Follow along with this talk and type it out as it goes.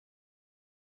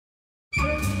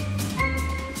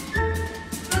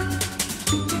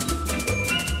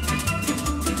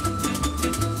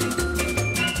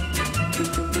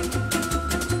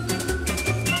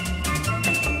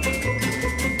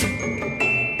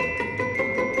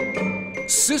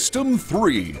System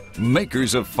 3,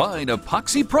 makers of fine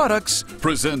epoxy products,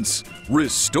 presents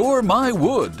Restore My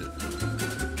Wood.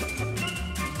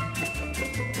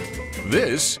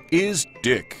 This is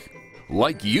Dick.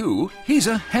 Like you, he's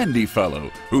a handy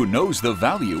fellow who knows the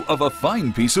value of a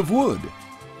fine piece of wood.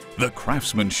 The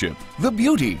craftsmanship, the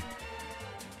beauty.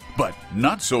 But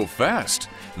not so fast.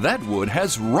 That wood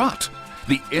has rot.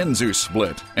 The ends are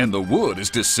split and the wood is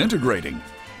disintegrating.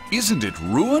 Isn't it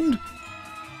ruined?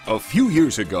 A few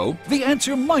years ago, the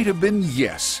answer might have been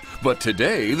yes, but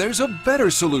today there's a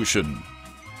better solution.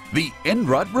 The end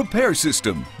rot repair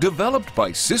system, developed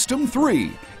by System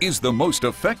 3, is the most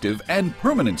effective and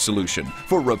permanent solution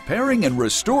for repairing and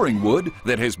restoring wood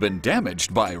that has been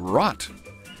damaged by rot.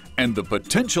 And the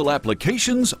potential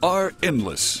applications are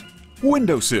endless.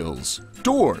 Windowsills,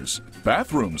 doors,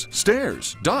 bathrooms,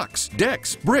 stairs, docks,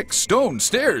 decks, bricks, stone,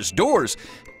 stairs, doors.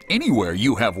 Anywhere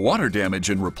you have water damage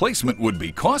and replacement would be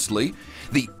costly,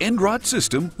 the end rot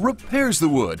system repairs the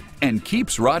wood and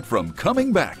keeps rot from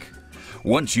coming back.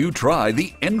 Once you try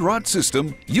the end rot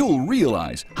system, you'll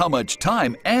realize how much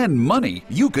time and money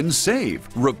you can save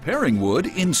repairing wood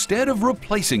instead of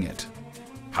replacing it.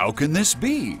 How can this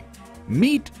be?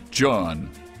 Meet John.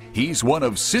 He's one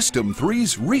of System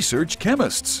 3's research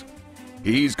chemists.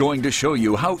 He's going to show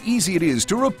you how easy it is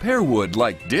to repair wood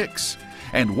like Dick's,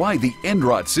 and why the end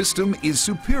rot system is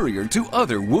superior to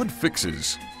other wood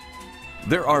fixes.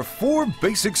 There are 4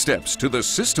 basic steps to the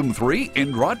System 3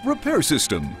 end rot repair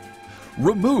system.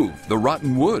 Remove the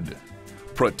rotten wood.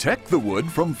 Protect the wood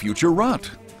from future rot.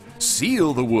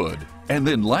 Seal the wood. And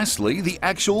then lastly, the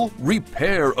actual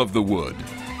repair of the wood.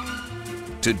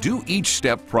 To do each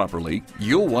step properly,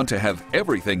 you'll want to have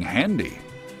everything handy.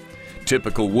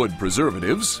 Typical wood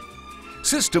preservatives,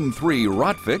 System 3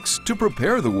 Rot Fix to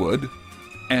prepare the wood,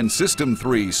 and System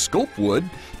 3 Sculpt Wood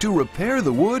to repair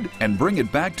the wood and bring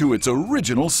it back to its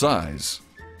original size.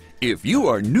 If you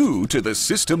are new to the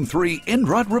System 3 End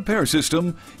Rot Repair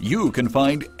System, you can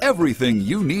find everything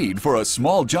you need for a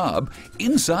small job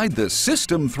inside the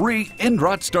System 3 End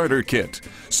Rot Starter Kit,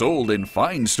 sold in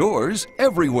fine stores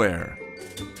everywhere.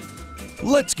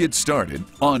 Let's get started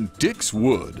on Dick's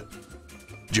wood.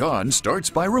 John starts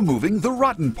by removing the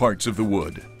rotten parts of the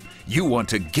wood. You want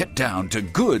to get down to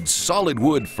good, solid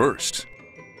wood first.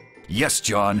 Yes,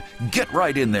 John, get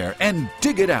right in there and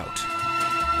dig it out.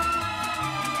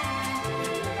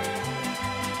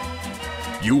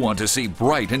 You want to see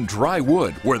bright and dry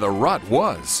wood where the rot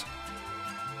was.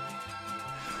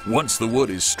 Once the wood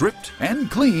is stripped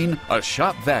and clean, a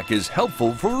shop vac is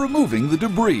helpful for removing the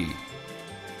debris.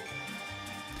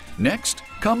 Next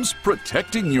comes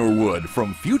protecting your wood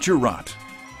from future rot.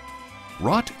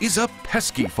 Rot is a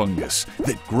pesky fungus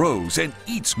that grows and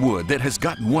eats wood that has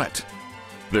gotten wet.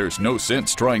 There's no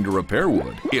sense trying to repair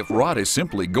wood if rot is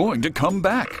simply going to come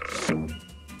back.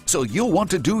 So you'll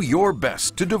want to do your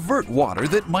best to divert water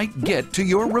that might get to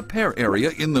your repair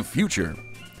area in the future.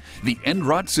 The end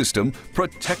rot system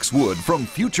protects wood from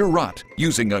future rot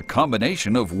using a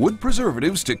combination of wood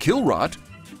preservatives to kill rot,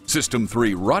 System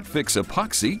 3 Rot Fix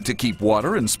epoxy to keep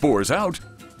water and spores out,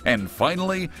 and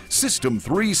finally, System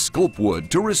 3 Sculpt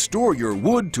Wood to restore your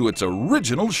wood to its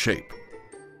original shape.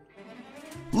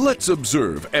 Let's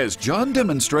observe as John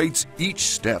demonstrates each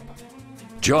step.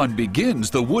 John begins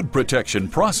the wood protection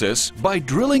process by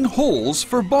drilling holes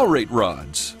for borate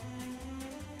rods.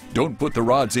 Don't put the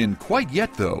rods in quite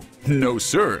yet though. No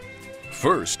sir.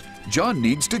 First, John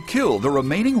needs to kill the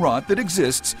remaining rot that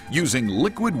exists using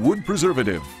liquid wood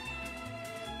preservative.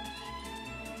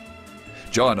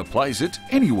 John applies it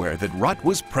anywhere that rot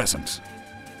was present.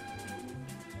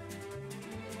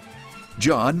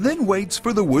 John then waits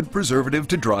for the wood preservative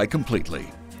to dry completely.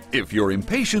 If you're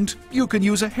impatient, you can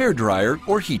use a hairdryer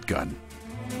or heat gun.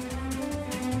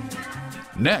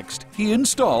 Next, he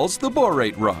installs the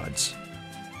borate rods.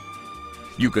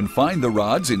 You can find the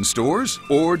rods in stores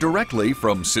or directly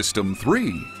from System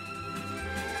 3.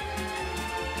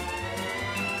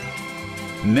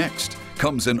 Next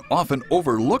comes an often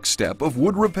overlooked step of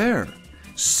wood repair,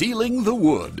 sealing the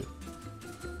wood.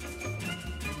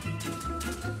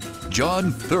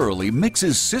 John thoroughly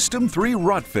mixes System 3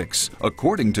 Rot Fix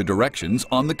according to directions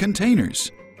on the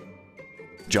containers.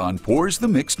 John pours the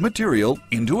mixed material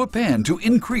into a pan to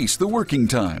increase the working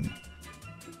time.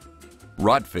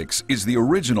 Rot Fix is the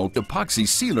original epoxy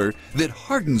sealer that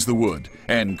hardens the wood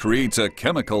and creates a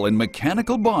chemical and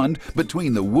mechanical bond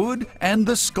between the wood and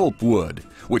the sculpt wood,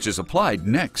 which is applied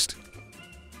next.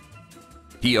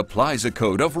 He applies a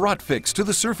coat of Rot Fix to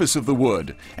the surface of the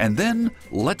wood and then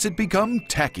lets it become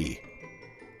tacky.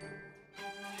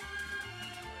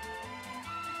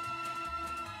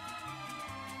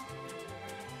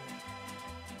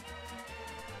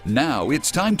 Now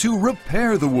it's time to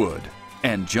repair the wood,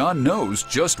 and John knows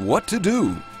just what to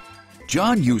do.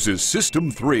 John uses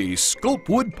System 3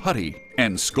 Sculptwood Putty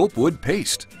and Sculptwood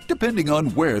Paste, depending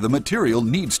on where the material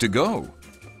needs to go.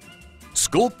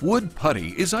 Sculptwood Putty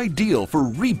is ideal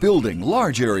for rebuilding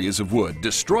large areas of wood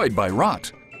destroyed by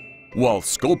rot, while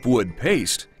Sculptwood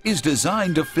Paste is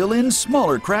designed to fill in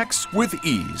smaller cracks with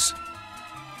ease.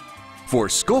 For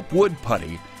Sculptwood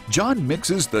Putty, John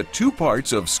mixes the 2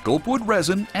 parts of Sculptwood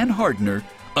resin and hardener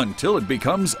until it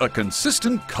becomes a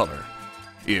consistent color.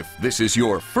 If this is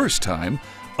your first time,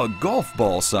 a golf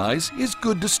ball size is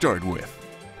good to start with.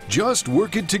 Just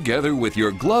work it together with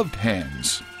your gloved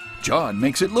hands. John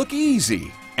makes it look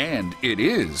easy, and it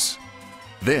is.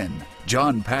 Then,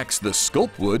 John packs the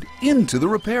Sculptwood into the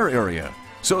repair area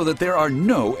so that there are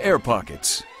no air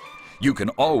pockets. You can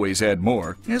always add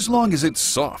more as long as it's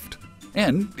soft.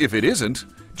 And if it isn't,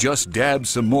 just dab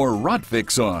some more rot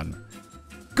fix on.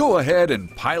 Go ahead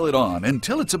and pile it on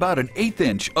until it's about 1/8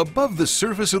 inch above the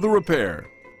surface of the repair.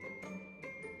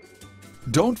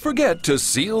 Don't forget to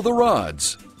seal the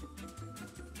rods.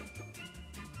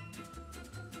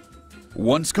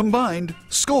 Once combined,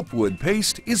 Sculptwood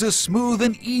Paste is a smooth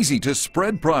and easy to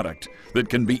spread product that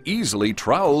can be easily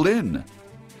troweled in.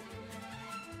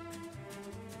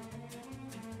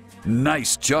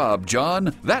 Nice job,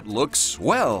 John. That looks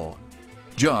swell.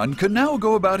 John can now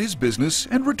go about his business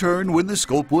and return when the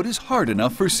Sculptwood is hard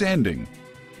enough for sanding.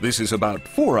 This is about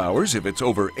 4 hours if it's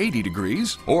over 80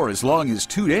 degrees, or as long as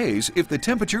 2 days if the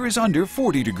temperature is under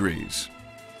 40 degrees.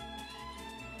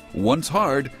 Once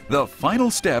hard, the final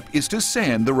step is to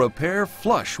sand the repair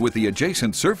flush with the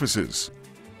adjacent surfaces.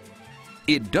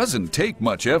 It doesn't take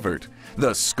much effort.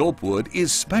 The Sculptwood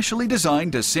is specially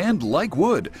designed to sand like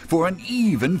wood for an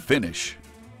even finish.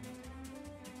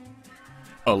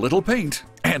 A little paint,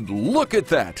 and look at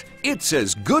that! It's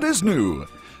as good as new!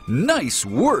 Nice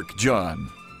work, John!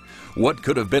 What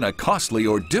could have been a costly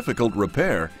or difficult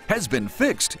repair has been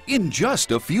fixed in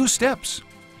just a few steps.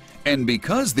 And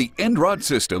because the end rod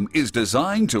system is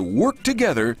designed to work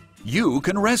together, you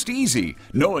can rest easy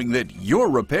knowing that your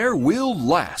repair will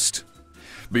last.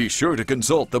 Be sure to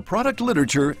consult the product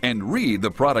literature and read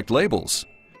the product labels.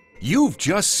 You've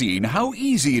just seen how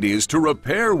easy it is to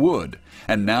repair wood,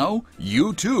 and now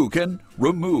you too can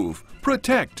remove,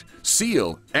 protect,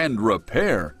 seal, and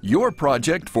repair your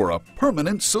project for a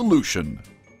permanent solution.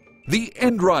 The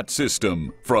End Rot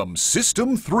System from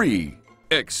System 3.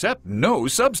 Accept no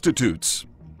substitutes.